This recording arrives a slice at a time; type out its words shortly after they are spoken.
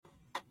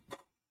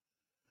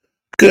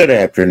Good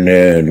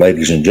afternoon,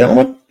 ladies and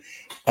gentlemen,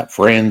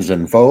 friends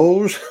and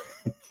foes.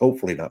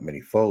 Hopefully, not many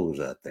foes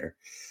out there.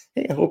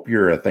 Hey, I hope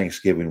your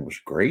Thanksgiving was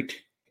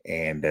great.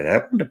 And I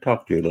want to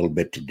talk to you a little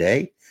bit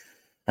today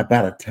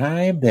about a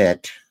time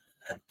that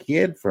a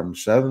kid from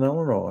Southern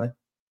Illinois,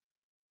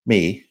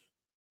 me,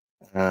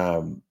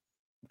 um,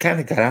 kind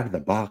of got out of the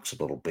box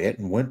a little bit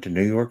and went to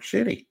New York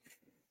City.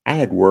 I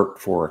had worked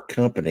for a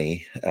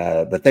company,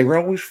 but they were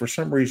always, for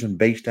some reason,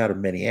 based out of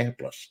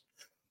Minneapolis.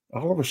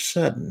 All of a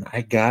sudden,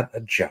 I got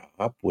a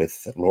job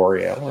with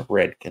L'Oreal at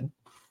Redken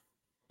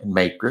and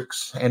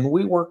Matrix, and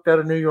we worked out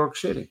of New York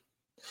City.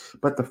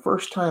 But the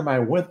first time I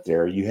went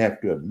there, you have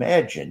to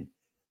imagine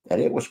that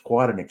it was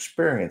quite an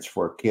experience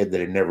for a kid that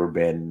had never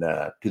been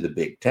to the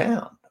big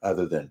town,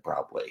 other than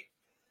probably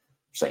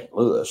St.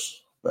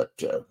 Louis, but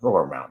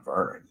or Mount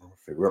Vernon,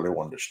 if you really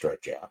wanted to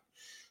stretch out.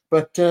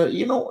 But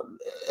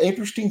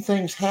interesting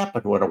things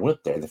happened when I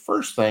went there. The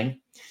first thing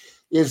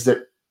is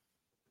that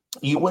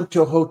you went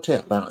to a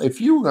hotel. Now,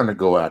 if you were going to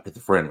go out to the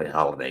Friendly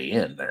Holiday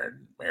Inn there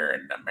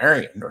in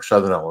Marion or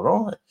Southern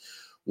Illinois,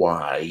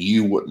 why,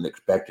 you wouldn't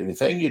expect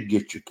anything. You'd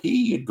get your key,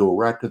 you'd go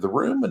right to the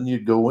room, and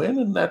you'd go in,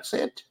 and that's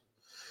it.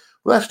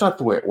 Well, that's not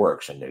the way it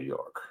works in New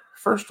York.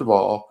 First of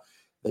all,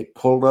 they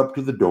pulled up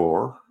to the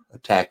door, a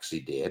taxi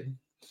did.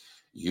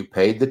 You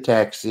paid the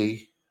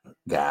taxi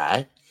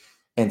guy,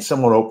 and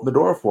someone opened the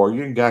door for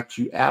you and got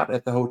you out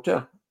at the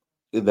hotel.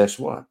 That's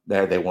what?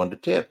 There they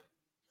wanted to tip.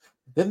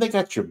 Then they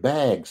got your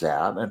bags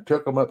out and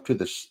took them up to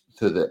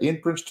the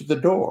entrance to the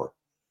door,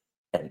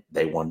 and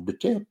they wanted to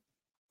tip.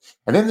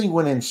 And then they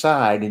went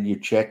inside and you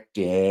checked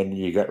in and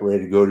you got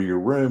ready to go to your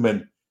room,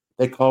 and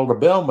they called a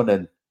bellman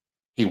and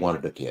he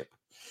wanted a tip.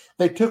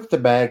 They took the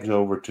bags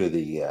over to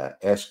the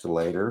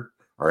escalator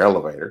or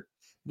elevator.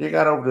 You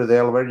got over to the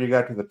elevator, you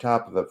got to the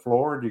top of the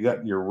floor, and you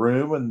got in your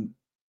room, and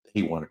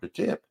he wanted a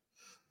tip.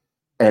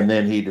 And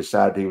then he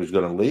decided he was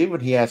going to leave,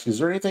 and he asked, "Is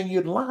there anything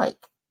you'd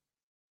like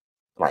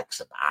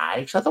some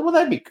ice?" I thought, well,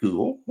 that'd be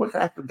cool.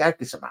 I got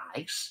to some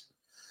ice.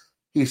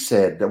 He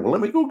said, well, let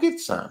me go get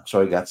some.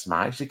 So he got some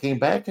ice. He came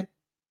back and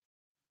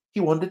he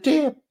wanted a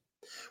tip.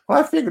 Well,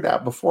 I figured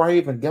out before I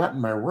even got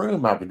in my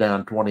room, I was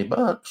down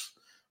 $20.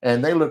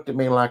 And they looked at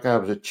me like I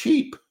was a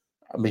cheap.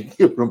 I mean,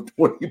 giving them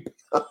 $20.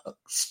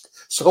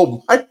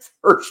 So my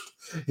first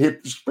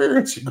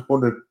experience of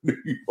going to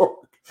New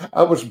York,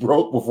 I was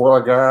broke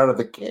before I got out of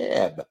the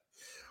cab.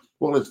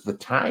 Well, as the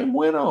time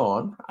went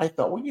on, I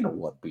thought, well, you know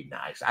what'd be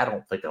nice? I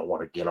don't think I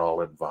want to get all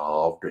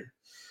involved and,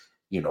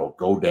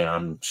 go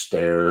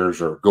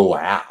downstairs or go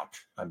out.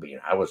 I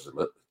mean, I was a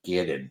little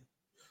kid in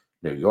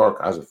New York.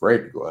 I was afraid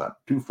to go out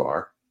too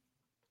far.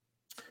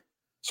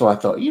 So I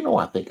thought,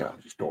 I think I'll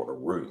just order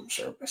room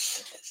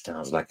service. It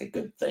sounds like a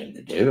good thing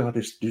to do. I'll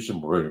just do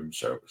some room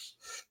service.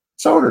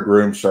 So I ordered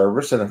room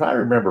service, and if I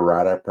remember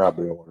right, I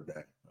probably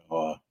ordered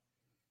a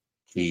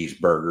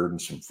cheeseburger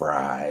and some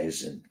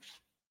fries and,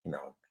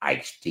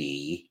 iced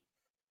tea.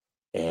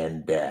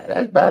 And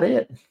that's about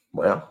it.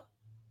 Well,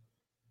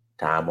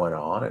 time went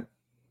on, and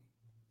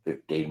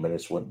 15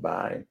 minutes went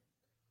by, and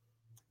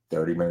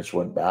 30 minutes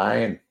went by,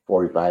 and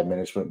 45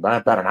 minutes went by.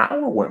 About an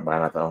hour went by,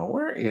 and I thought,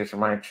 where is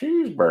my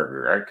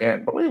cheeseburger? I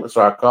can't believe it.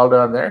 So I called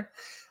down there.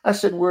 I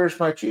said, where's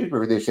my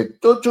cheeseburger? They said,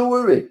 don't you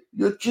worry.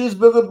 Your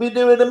cheeseburger will be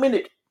there in a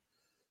minute.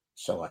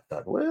 So I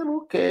thought,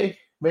 well, okay,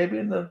 maybe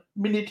in a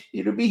minute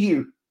it'll be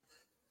here.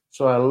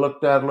 So I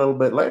looked out a little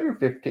bit later,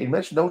 15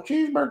 minutes, no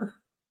cheeseburger.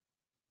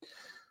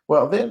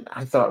 Well, then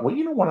I thought, well,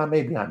 you know what?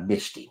 Maybe I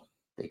missed him.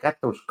 They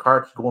got those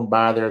carts going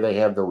by there. They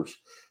have those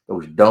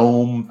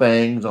dome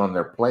things on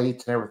their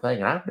plates and everything.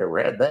 And I've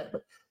never had that,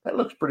 but that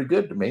looks pretty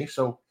good to me.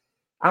 So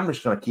I'm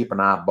just going to keep an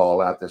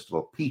eyeball out this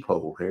little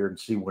peephole here and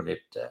see when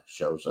it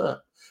shows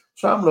up.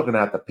 So I'm looking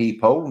out the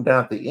peephole, and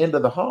down at the end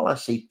of the hall, I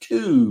see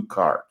two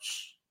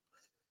carts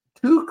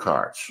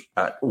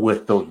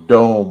with those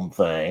dome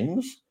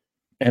things.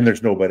 And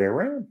there's nobody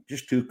around,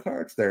 just two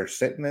carts there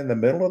sitting in the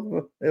middle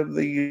of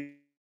the.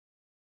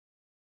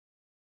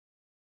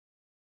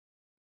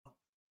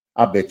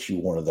 I bet you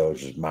one of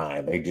those is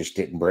mine. They just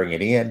didn't bring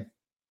it in.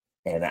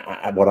 And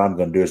what I'm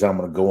going to do is I'm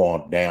going to go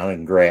on down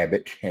and grab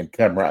it and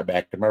come right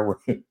back to my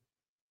room.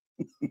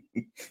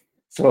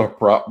 So I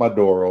propped my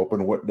door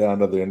open, went down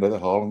to the end of the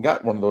hall, and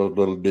got one of those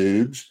little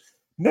dudes.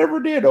 Never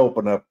did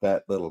open up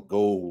that little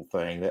gold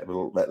thing, that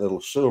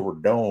little silver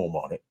dome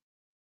on it.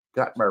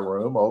 Got my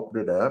room,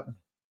 opened it up,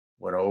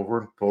 went over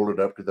and pulled it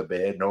up to the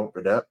bed and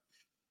opened it up.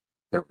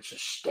 There was a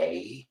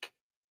steak.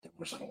 There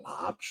was a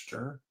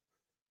lobster.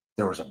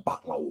 There was a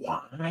bottle of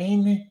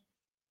wine.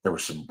 There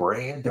was some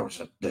bread. There was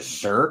a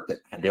dessert that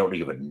I don't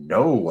even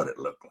know what it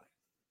looked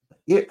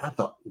like. I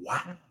thought,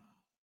 wow,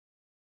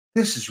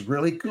 this is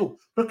really cool.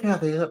 Look how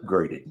they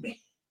upgraded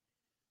me.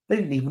 They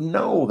didn't even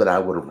know that I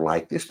would have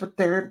liked this, but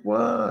there it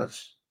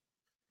was.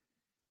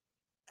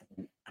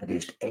 I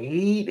just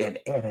ate and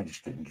I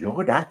just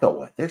enjoyed it. I thought,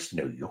 well, this is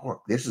New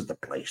York. This is the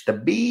place to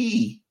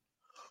be.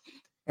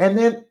 And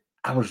then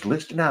I was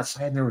listening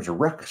outside, and there was a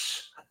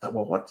ruckus. I thought,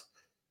 well,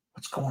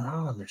 what's going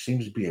on? There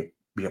seems to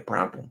be a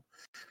problem.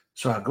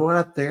 So I go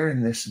out there,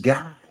 and this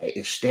guy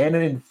is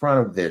standing in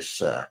front of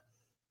this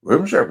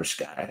room service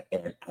guy,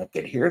 and I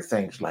could hear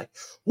things like,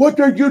 "What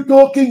are you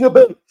talking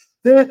about?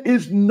 That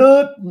is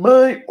not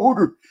my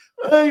order.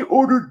 I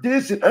ordered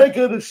this, and I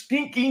got a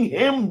stinking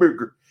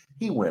hamburger."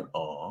 He went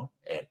on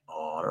and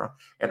on, and on.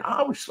 And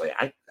obviously,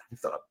 I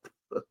thought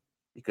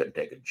he couldn't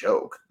take a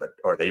joke, but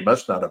or they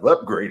must not have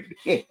upgraded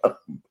him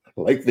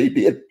like they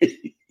did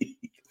me.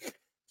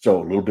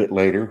 So a little bit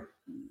later,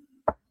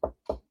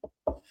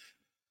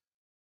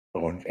 I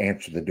went to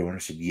answer the door, and I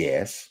said,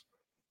 "Yes."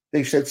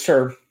 They said,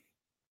 "Sir,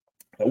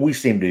 we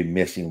seem to be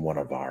missing one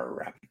of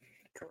our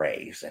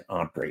trays and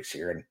entrees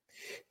here. And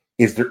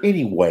is there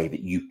any way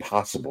that you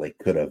possibly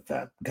could have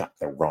got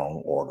the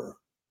wrong order?"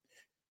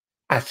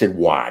 I said,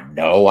 "Why,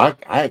 no, I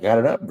got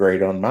an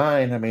upgrade on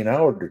mine. I mean, I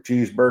ordered a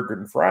cheeseburger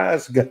and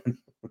fries, got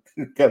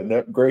an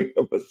upgrade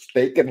of a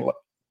steak and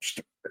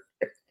lobster."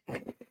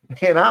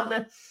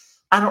 And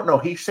I don't know.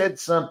 He said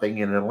something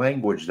in a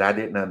language that I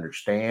didn't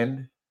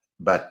understand,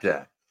 but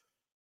I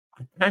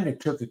kind of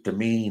took it to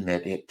mean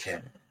that it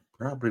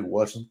probably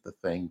wasn't the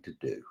thing to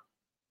do.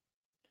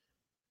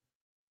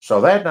 So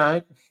that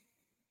night,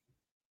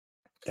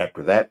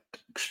 after that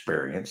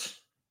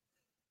experience,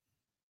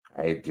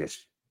 I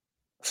just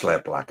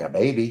slept like a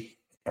baby.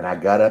 And I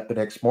got up the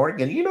next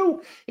morning,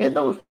 and in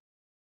those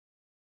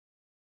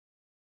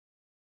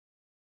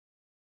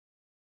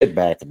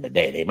back in the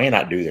day, they may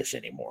not do this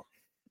anymore,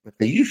 but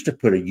they used to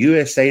put a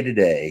USA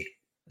Today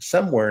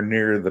somewhere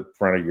near the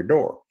front of your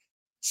door.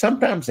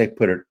 Sometimes they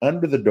put it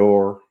under the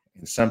door,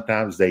 and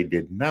sometimes they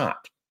did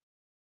not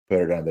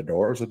put it on the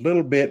door. It was a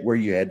little bit where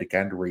you had to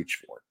kind of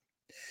reach for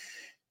it.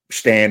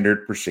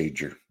 Standard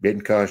procedure.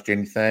 Didn't cost you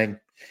anything.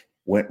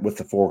 Went with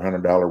the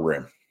 $400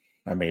 rim.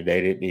 I mean,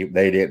 they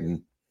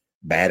didn't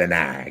bat an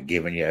eye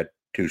giving you a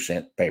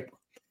 2-cent paper.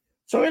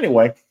 So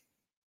anyway,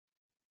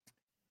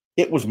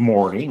 it was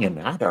morning, and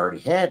I'd already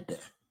had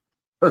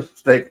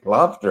steak and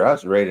lobster. I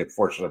was ready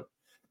for some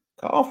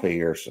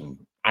coffee or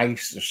some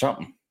ice or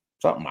something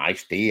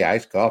iced tea,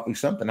 iced coffee,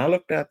 something. I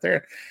looked out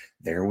there.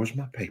 There was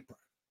my paper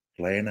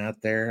laying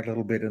out there a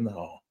little bit in the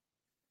hall.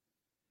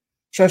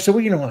 So I said,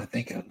 "Well, I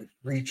think I'll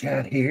reach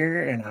out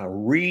here," and I'll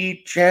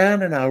reach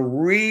out and I'll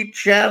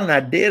reach out, and I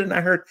did, and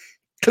I heard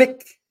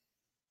click.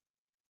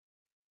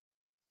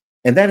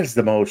 And that is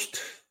the most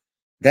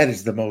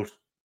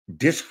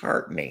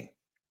disheartening,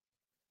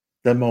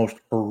 the most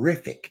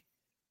horrific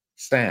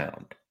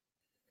sound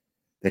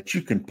that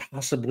you can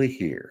possibly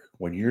hear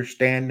when you're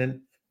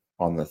standing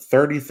on the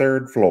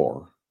 33rd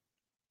floor,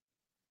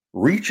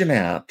 reaching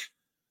out,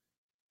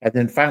 and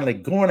then finally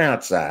going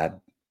outside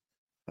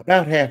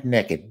about half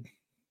naked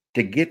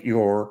to get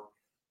your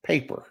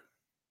paper,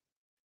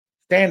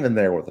 standing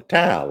there with a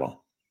towel on,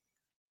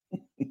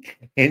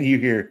 and you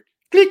hear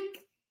click.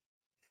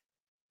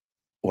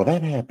 Well,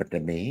 that happened to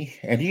me.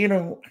 And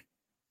you're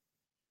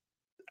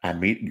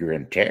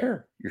in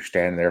terror. You're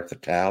standing there with the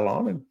towel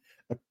on and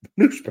a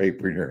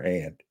newspaper in your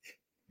hand.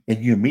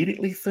 And you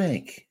immediately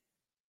think,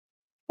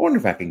 I wonder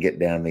if I can get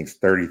down these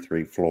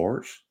 33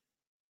 floors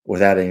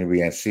without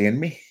anybody seeing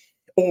me.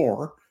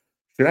 Or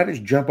should I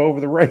just jump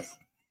over the rail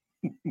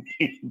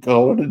and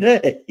call it a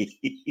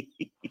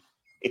day?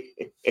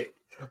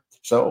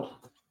 So,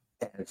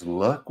 as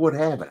luck would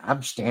have it,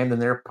 I'm standing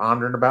there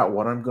pondering about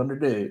what I'm going to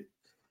do.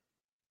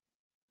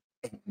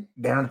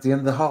 Down at the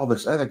end of the hall,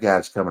 this other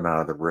guy's coming out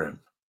of the room.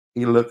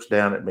 He looks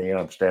down at me, and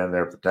I'm standing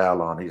there with the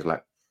towel on. He's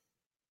like,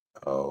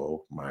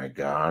 "Oh my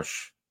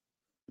gosh."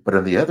 But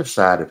on the other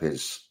side of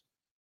his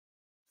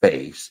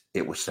face,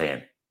 it was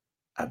saying,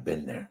 "I've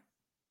been there.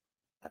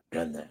 I've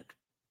done that.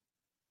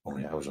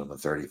 Only I was on the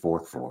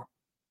 34th floor."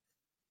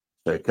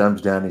 So he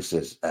comes down, he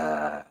says,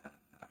 "Are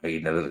you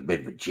in a little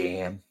bit of a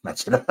jam?" I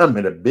said, "I'm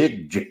in a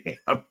big jam,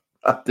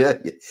 I'll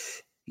tell you."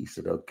 He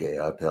said, "Okay,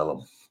 I'll tell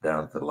him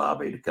down at the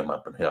lobby to come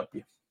up and help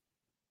you."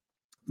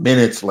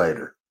 Minutes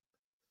later,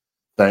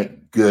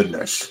 thank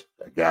goodness,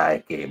 a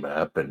guy came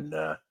up and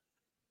got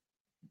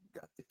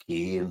the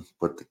key and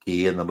put the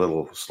key in the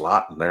little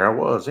slot, and there I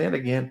was in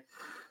again.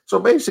 So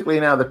basically,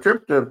 now the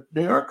trip to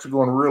New York's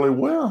going really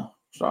well.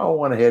 So I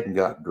went ahead and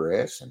got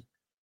dressed and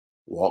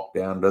walked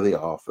down to the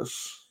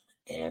office,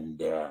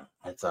 and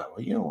I thought,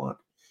 well, you know what?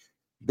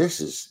 This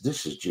is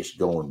just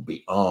going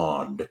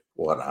beyond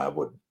what I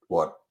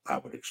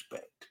would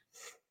expect.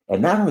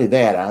 And not only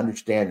that, I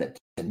understand that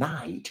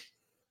tonight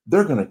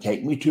they're going to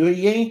take me to a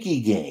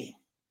Yankee game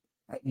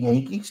at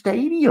Yankee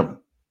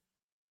Stadium.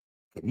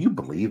 Can you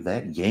believe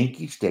that?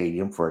 Yankee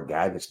Stadium, for a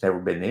guy that's never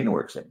been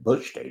anywhere except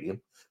Busch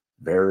Stadium.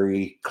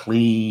 Very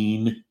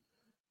clean,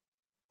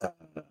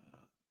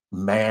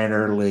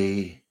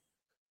 mannerly,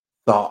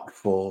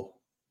 thoughtful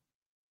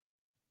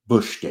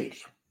Busch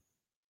Stadium.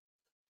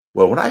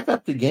 Well, when I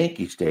got to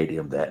Yankee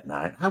Stadium that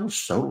night, I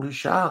was totally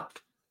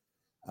shocked.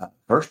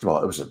 First of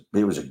all,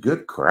 it was a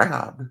good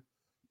crowd,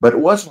 but it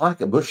wasn't like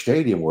a Busch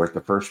Stadium where at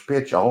the first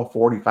pitch all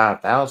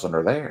 45,000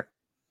 are there.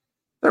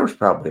 There was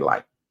probably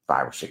like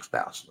 5 or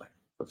 6,000 there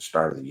for the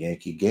start of the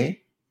Yankee game,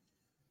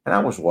 and I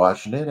was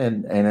watching it.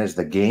 And as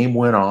the game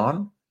went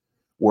on,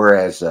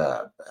 Whereas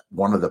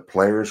one of the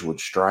players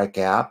would strike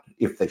out.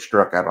 If they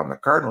struck out on the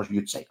Cardinals,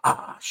 you'd say,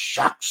 "Ah,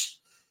 shucks,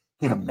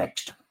 get them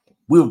next time.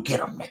 We'll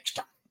get them next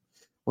time."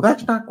 Well,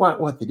 that's not quite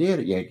what they did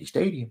at Yankee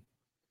Stadium.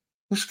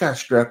 This guy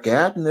struck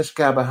out, and this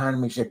guy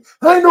behind me said,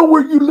 "I know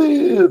where you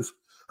live.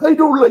 I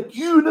don't like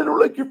you, and I don't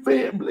like your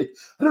family.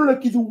 I don't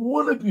like either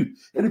one of you.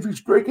 And if you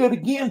strike out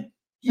again,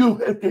 you'll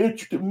have to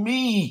answer to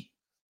me."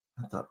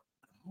 I thought,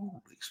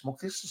 holy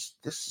smoke, this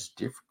is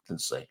different than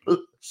St.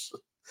 Louis.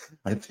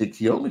 I think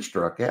he only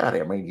struck out.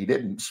 I mean, he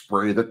didn't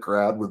spray the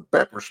crowd with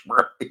pepper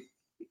spray.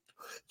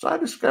 So I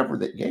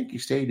discovered that Yankee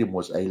Stadium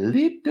was a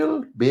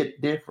little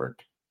bit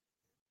different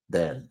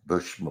than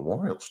Busch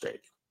Memorial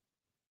Stadium.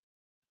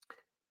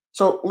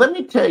 So let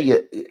me tell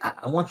you,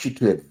 I want you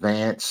to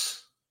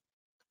advance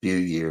a few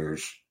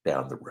years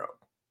down the road.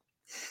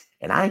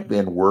 And I've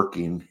been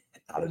working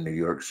out of New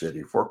York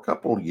City for a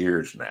couple of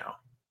years now.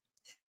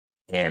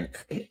 And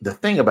the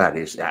thing about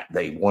it is that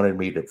they wanted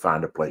me to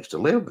find a place to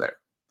live there.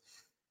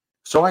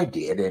 So I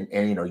did.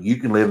 And you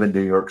can live in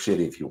New York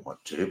City if you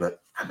want to,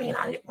 but I mean,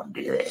 I didn't want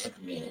to do that.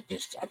 I mean, I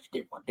just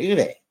didn't want to do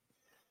that.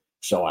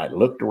 So I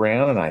looked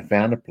around and I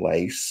found a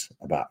place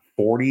about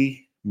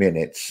 40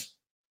 minutes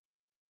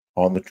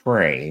on the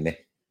train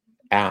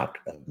out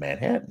of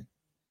Manhattan.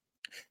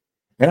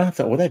 And I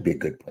thought, well, that'd be a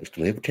good place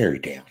to live,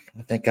 Tarrytown.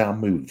 I think I'll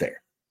move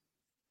there.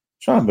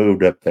 So I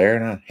moved up there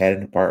and I had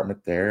an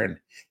apartment there. And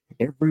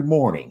every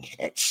morning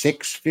at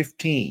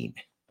 6:15,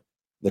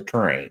 the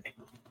train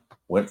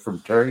went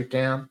from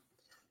Tarrytown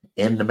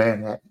into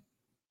Manhattan.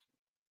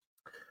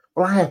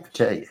 Well, I have to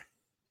tell you,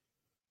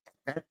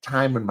 at that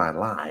time in my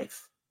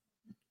life,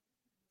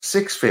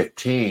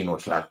 6:15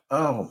 was like,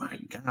 oh my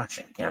gosh,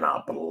 I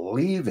cannot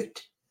believe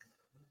it.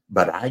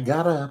 But I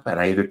got up and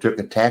I either took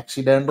a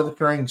taxi down to the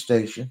train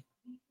station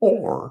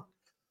or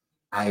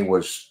I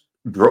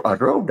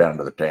drove down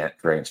to the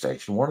train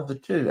station, one of the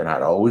two, and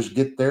I'd always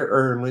get there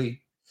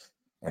early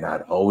and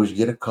I'd always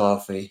get a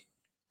coffee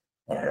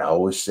and I'd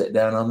always sit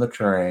down on the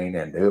train,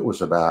 and it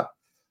was about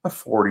a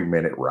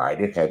 40-minute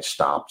ride. It had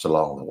stops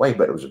along the way,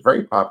 but it was a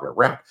very popular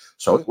route,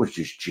 so it was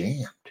just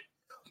jammed.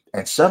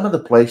 And some of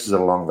the places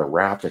along the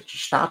route that you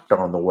stopped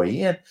on the way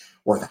in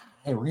were the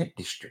high rent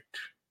district,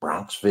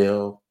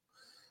 Bronxville,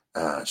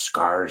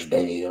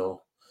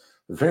 Scarsdale.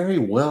 Very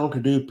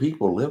well-to-do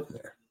people live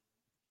there.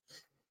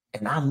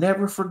 And I'll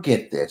never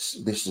forget this.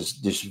 This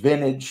is this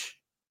vintage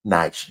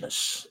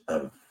niceness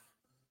of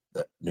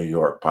the New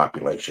York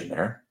population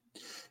there.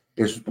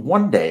 Is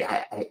one day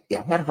I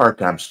had a hard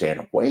time staying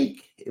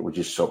awake. It was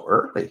just so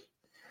early.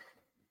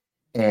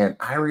 And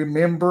I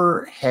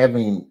remember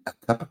having a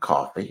cup of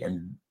coffee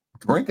and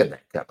drinking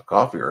that cup of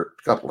coffee or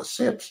a couple of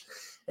sips.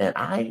 And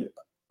I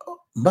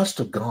must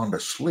have gone to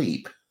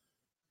sleep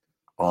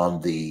on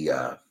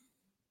in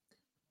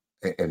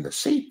the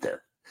seat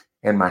there.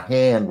 And my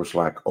hand was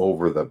like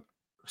over the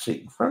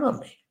seat in front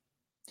of me.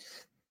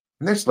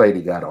 And this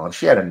lady got on.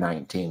 She had a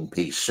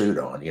 19-piece suit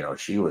on.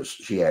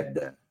 She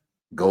had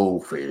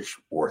goldfish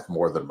worth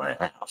more than my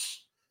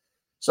house.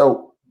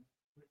 So,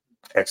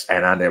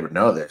 and I never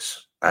know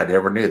this. I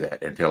never knew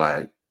that until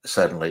I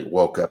suddenly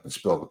woke up and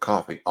spilled the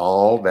coffee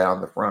all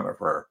down the front of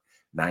her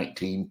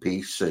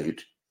 19-piece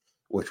suit,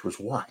 which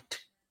was white.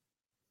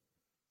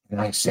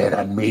 And I said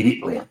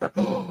immediately, I thought,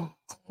 oh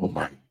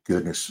my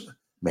goodness,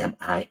 ma'am,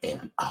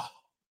 I'm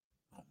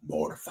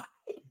mortified.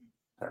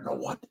 I don't know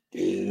what to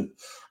do.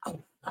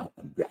 I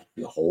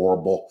feel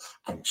horrible.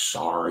 I'm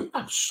sorry.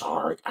 I'm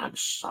sorry. I'm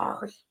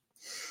sorry.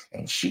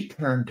 And she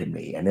turned to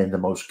me and in the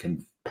most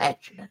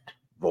compassionate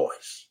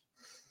voice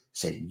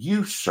said,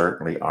 "You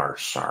certainly are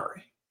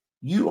sorry.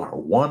 You are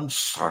one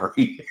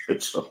sorry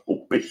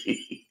SOB."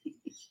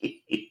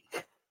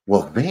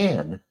 Well,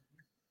 then,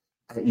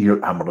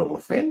 I'm a little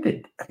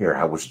offended. Here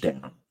I was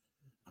down.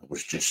 I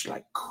was just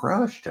like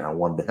crushed, and I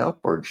wanted to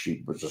help her, and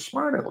she was a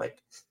smart aleck.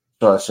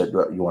 So I said,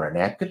 "Well, you want a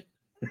napkin?"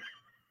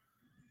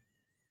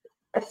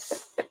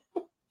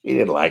 She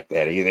didn't like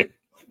that either.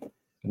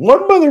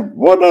 One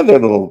other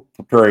little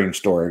train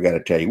story I got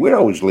to tell you. We'd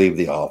always leave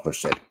the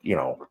office at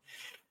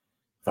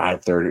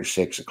 5:30 or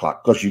 6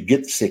 o'clock because you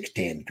get the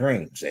 6:10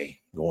 trains,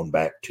 going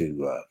back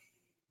to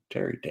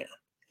Tarrytown.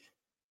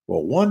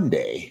 Well, one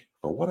day,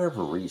 for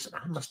whatever reason,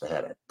 I must have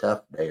had a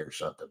tough day or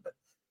something, but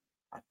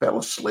I fell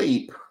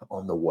asleep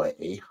on the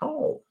way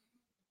home.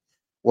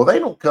 Well, they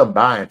don't come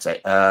by and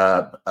say,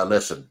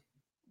 listen,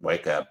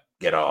 wake up,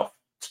 get off,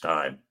 it's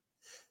time.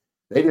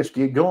 They just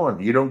keep going.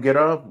 You don't get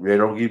off, they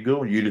don't keep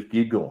going, you just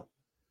keep going.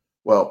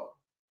 Well,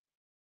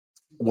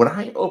 when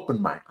I opened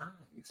my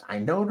eyes, I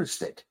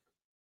noticed that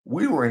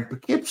we were in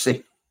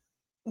Poughkeepsie.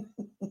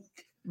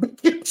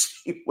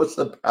 Poughkeepsie was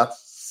about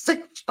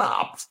 6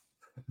 stops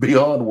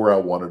beyond where I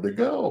wanted to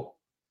go.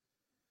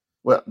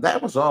 Well,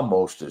 that was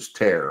almost as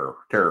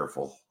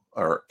terrible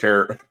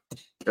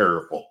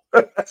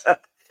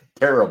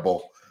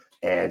terrible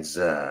as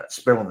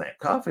spilling that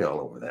coffee all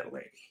over that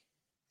lady.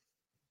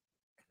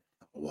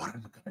 What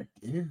am I going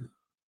to do?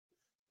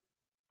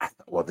 I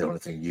thought, well, the only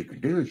thing you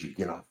can do is you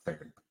get off there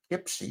in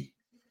Poughkeepsie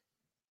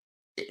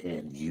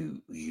and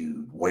you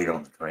wait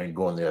on the train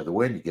going the other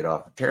way, and you get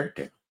off at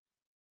Tarrytown.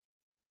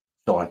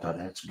 So I thought,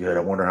 that's good.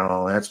 I wonder how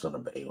long that's going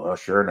to be. Well,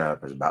 sure enough,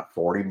 it was about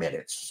 40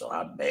 minutes. So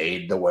I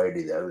made the way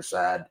to the other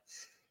side,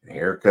 and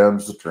here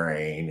comes the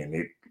train, and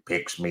it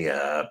picks me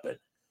up, and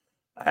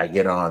I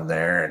get on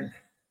there, and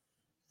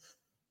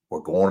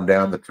we're going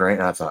down the train.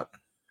 I thought,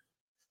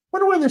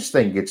 wonder when this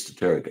thing gets to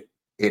Tarrytown.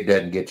 It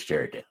doesn't get to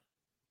Tarrytown.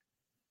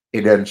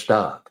 It doesn't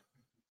stop.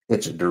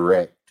 It's a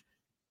direct.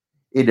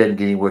 It doesn't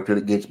get anywhere till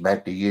it gets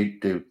back to you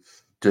to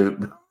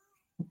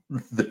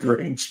the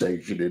train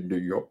station in New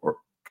York,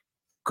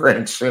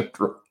 Grand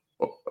Central.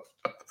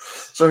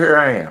 So here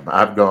I am.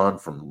 I've gone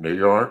from New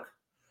York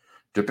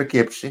to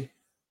Poughkeepsie,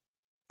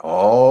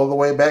 all the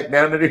way back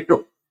down to New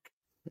York.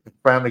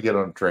 Finally get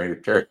on a train to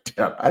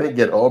Tarrytown. I didn't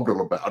get home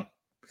till about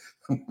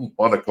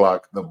 1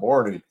 o'clock in the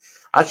morning.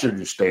 I should have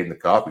just stayed in the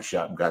coffee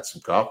shop and got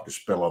some coffee to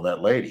spill on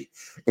that lady.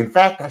 In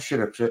fact, I should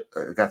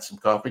have got some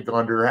coffee,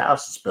 gone to her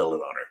house and spilled it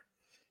on her.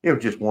 It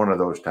was just one of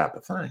those type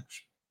of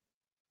things.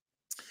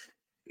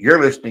 You're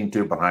listening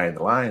to Behind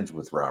the Lines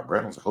with Rob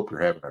Reynolds. I hope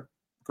you're having a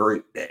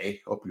great day.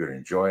 Hope you're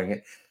enjoying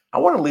it. I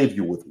want to leave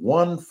you with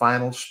one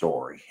final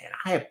story, and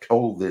I have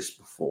told this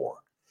before,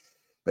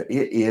 but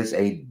it is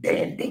a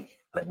dandy,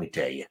 let me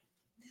tell you.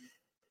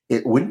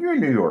 When you're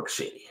in New York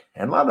City,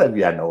 and a lot of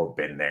you I know have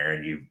been there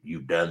and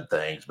you've done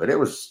things, but it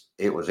was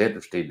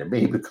interesting to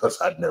me because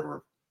I'd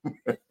never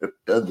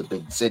done the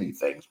big city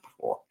things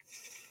before.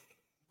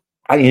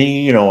 I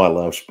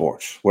love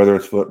sports, whether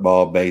it's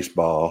football,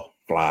 baseball,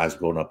 flies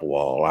going up a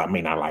wall. I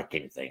mean, I like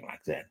anything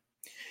like that.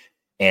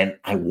 And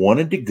I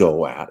wanted to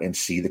go out and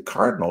see the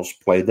Cardinals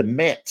play the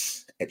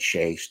Mets at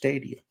Shea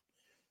Stadium,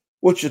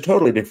 which is a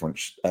totally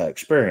different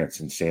experience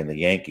than seeing the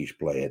Yankees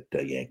play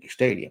at Yankee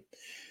Stadium.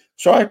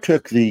 So I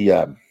took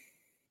the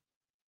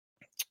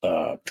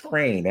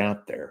train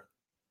out there,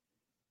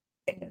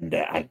 and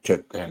I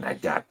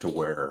got to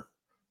where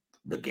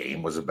the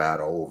game was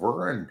about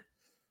over, and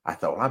I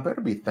thought, well, I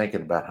better be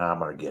thinking about how I'm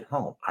going to get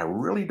home. I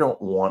really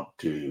don't want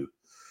to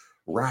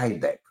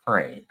ride that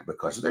train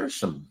because there's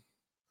some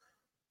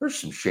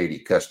shady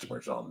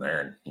customers on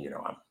there, and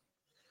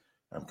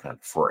I'm kind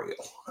of frail,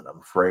 and I'm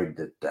afraid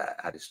that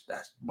I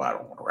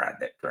don't want to ride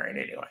that train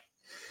anyway.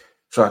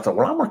 So I thought,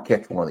 well, I'm going to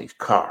catch one of these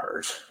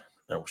cars.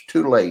 And it was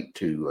too late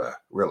to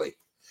really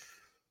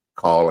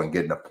call and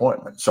get an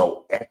appointment.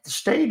 So at the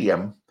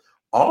stadium,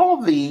 all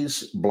of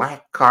these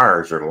black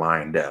cars are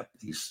lined up.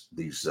 These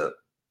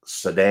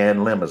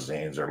sedan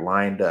limousines are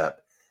lined up,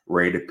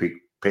 ready to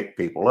pick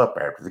people up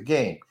after the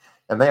game.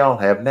 And they all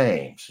have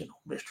names,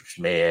 Mr.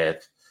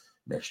 Smith,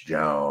 Miss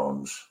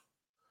Jones,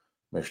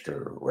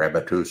 Mr.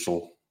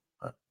 Rabatoosel,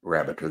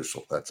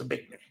 that's a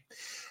big name.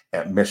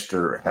 And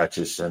Mr.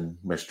 Hutchison,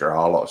 Mr.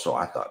 Hollow. So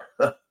I thought,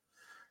 for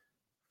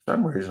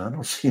some reason, I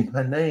don't see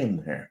my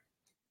name there.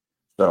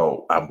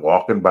 So I'm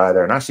walking by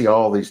there and I see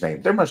all these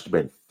names. There must have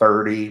been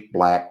 30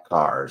 black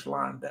cars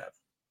lined up.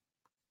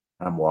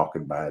 I'm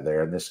walking by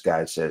there and this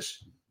guy says,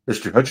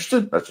 Mr.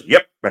 Hutchison? I said,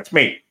 yep, that's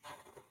me.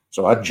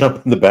 So I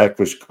jump in the back of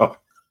his car.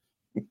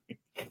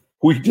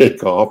 We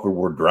take off and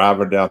we're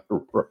driving down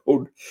the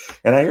road.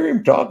 And I hear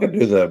him talking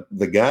to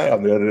the guy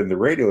on the other end of the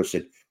radio. I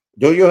said,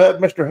 do you have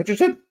Mr.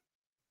 Hutchison?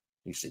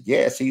 He said,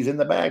 yes, he's in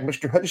the bag.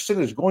 Mr.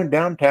 Hutchison is going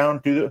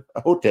downtown to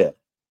a hotel.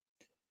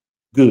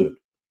 Good.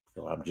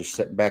 So I'm just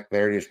sitting back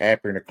there, just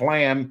happy in a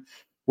clam.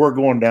 We're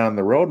going down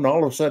the road, and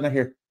all of a sudden I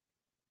hear,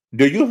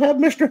 do you have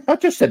Mr.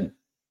 Hutchison?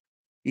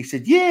 He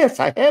said, yes,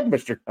 I have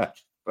Mr.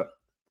 Hutchison.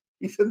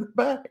 He's in the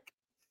back.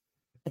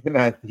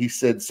 And he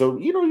said, so,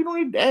 you don't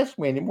need to ask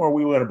me anymore.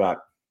 We went about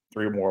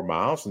 3 more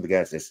miles, and the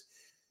guy says,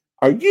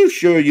 are you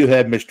sure you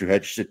have Mr.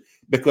 Hutchison?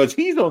 Because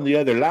he's on the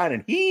other line,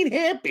 and he ain't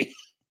happy.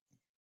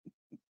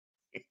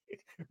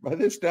 By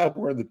this time,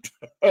 we're in the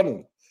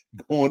tunnel,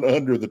 going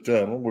under the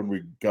tunnel. When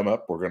we come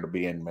up, we're going to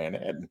be in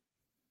Manhattan.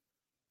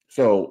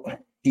 So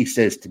he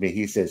says to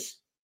me,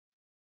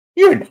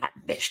 you're not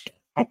Mr.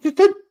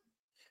 Hutchison.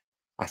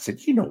 I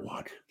said, you know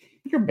what?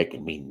 You're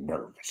making me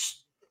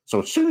nervous.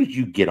 So as soon as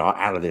you get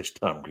out of this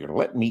tunnel, you're going to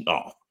let me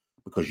off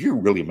because you're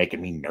really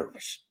making me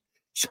nervous.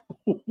 So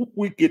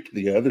we get to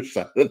the other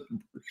side of the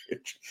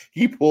bridge.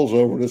 He pulls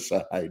over the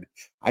side.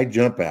 I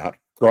jump out,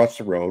 cross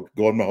the road,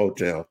 go in my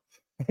hotel,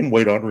 and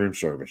wait on room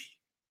service.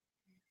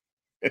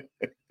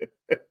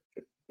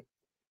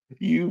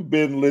 You've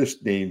been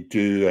listening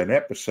to an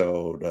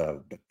episode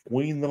of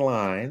Between the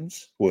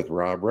Lines with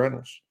Rob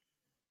Reynolds.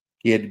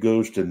 Kid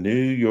goes to New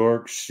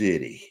York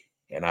City,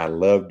 and I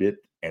loved it,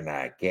 and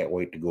I can't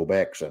wait to go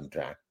back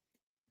sometime.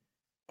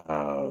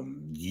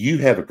 You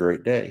have a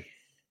great day.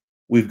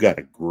 We've got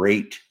a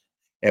great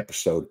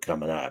episode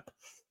coming up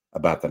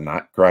about the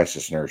Night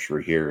Crisis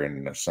Nursery here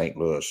in St.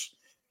 Louis,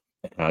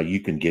 and how you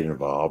can get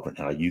involved and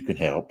how you can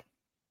help.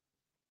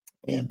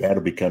 And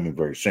that'll be coming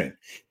very soon.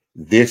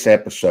 This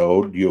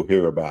episode, you'll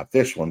hear about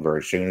this one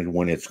very soon and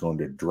when it's going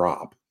to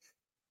drop.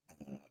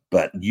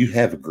 But you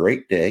have a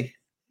great day,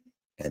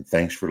 and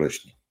thanks for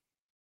listening.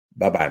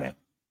 Bye-bye now.